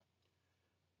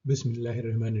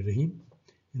Bismillahirrahmanirrahim.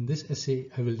 In this essay,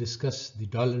 I will discuss the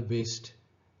dollar-based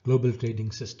global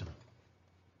trading system.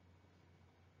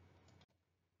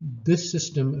 This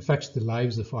system affects the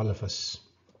lives of all of us,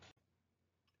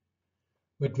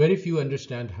 but very few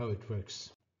understand how it works.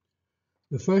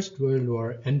 The First World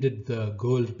War ended the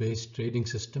gold-based trading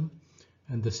system,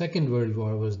 and the Second World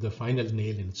War was the final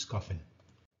nail in its coffin.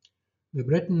 The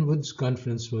Bretton Woods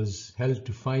Conference was held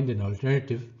to find an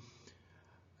alternative,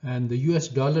 and the US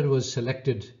dollar was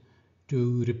selected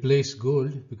to replace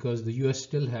gold because the US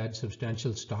still had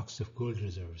substantial stocks of gold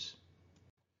reserves.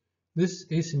 This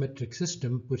asymmetric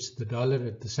system puts the dollar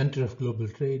at the center of global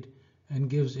trade and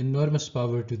gives enormous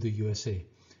power to the USA.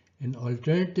 An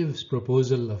alternative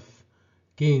proposal of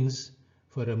Keynes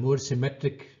for a more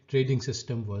symmetric trading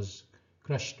system was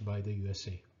crushed by the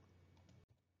USA.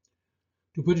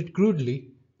 To put it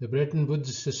crudely, the Bretton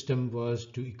Woods system was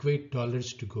to equate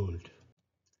dollars to gold.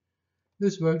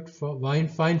 This worked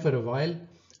fine for a while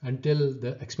until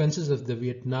the expenses of the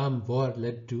Vietnam War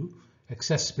led to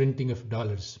excess printing of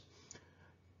dollars.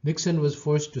 Nixon was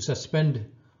forced to suspend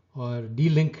or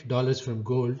delink dollars from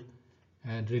gold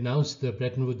and renounce the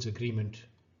Bretton Woods Agreement.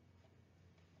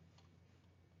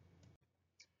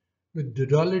 With the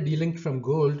dollar delinked from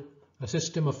gold, a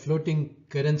system of floating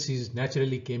currencies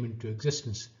naturally came into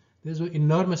existence. There was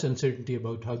enormous uncertainty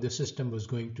about how the system was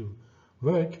going to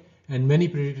work, and many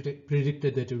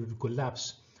predicted that it would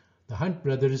collapse. The Hunt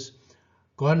brothers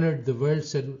cornered the world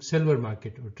silver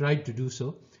market, or tried to do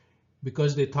so,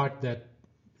 because they thought that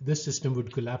this system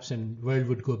would collapse and the world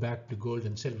would go back to gold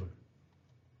and silver.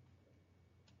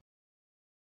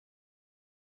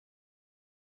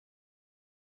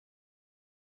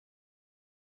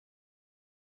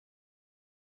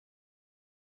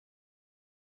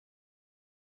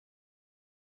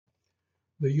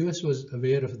 The US was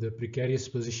aware of the precarious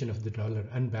position of the dollar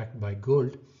unbacked by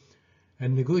gold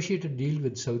and negotiated a deal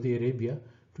with Saudi Arabia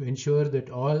to ensure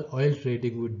that all oil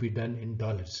trading would be done in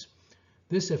dollars.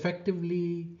 This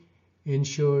effectively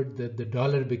ensured that the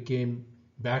dollar became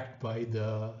backed by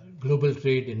the global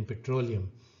trade in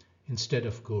petroleum instead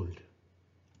of gold.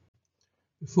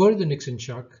 Before the Nixon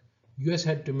shock, US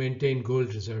had to maintain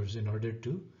gold reserves in order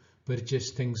to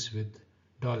purchase things with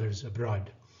dollars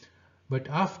abroad. But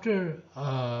after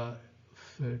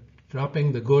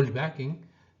dropping the gold backing,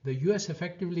 the US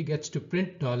effectively gets to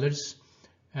print dollars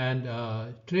and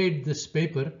trade this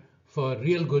paper for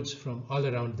real goods from all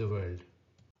around the world.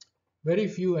 Very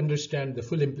few understand the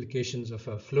full implications of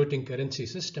a floating currency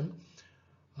system.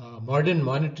 Modern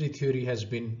monetary theory has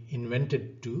been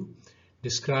invented to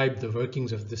describe the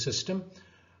workings of the system,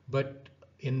 but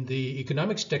in the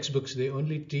economics textbooks, they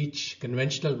only teach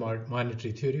conventional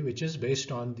monetary theory, which is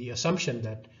based on the assumption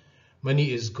that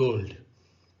money is gold.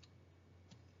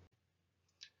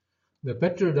 The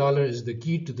petrodollar is the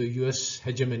key to the US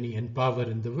hegemony and power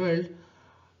in the world.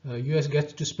 US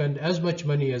gets to spend as much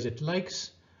money as it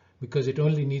likes because it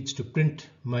only needs to print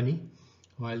money,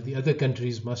 while the other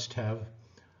countries must have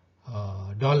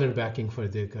dollar backing for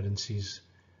their currencies,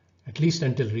 at least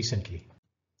until recently.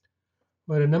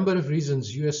 For a number of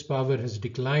reasons, US power has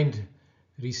declined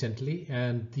recently,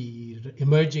 and the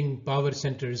emerging power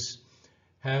centers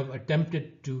have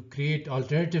attempted to create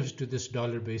alternatives to this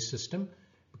dollar-based system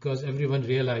because everyone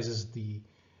realizes the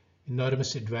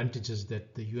enormous advantages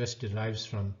that the US derives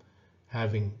from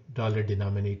having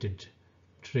dollar-denominated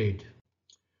trade.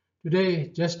 Today,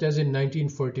 just as in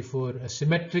 1944, a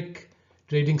symmetric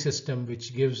trading system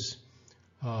which gives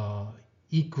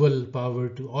equal power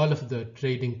to all of the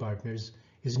trading partners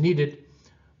is needed,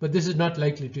 but this is not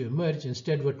likely to emerge.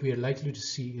 Instead, what we are likely to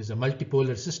see is a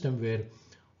multipolar system where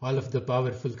all of the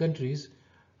powerful countries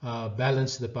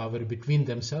balance the power between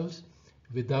themselves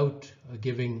without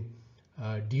giving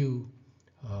due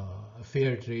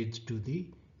fair trade to the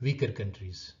weaker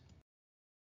countries.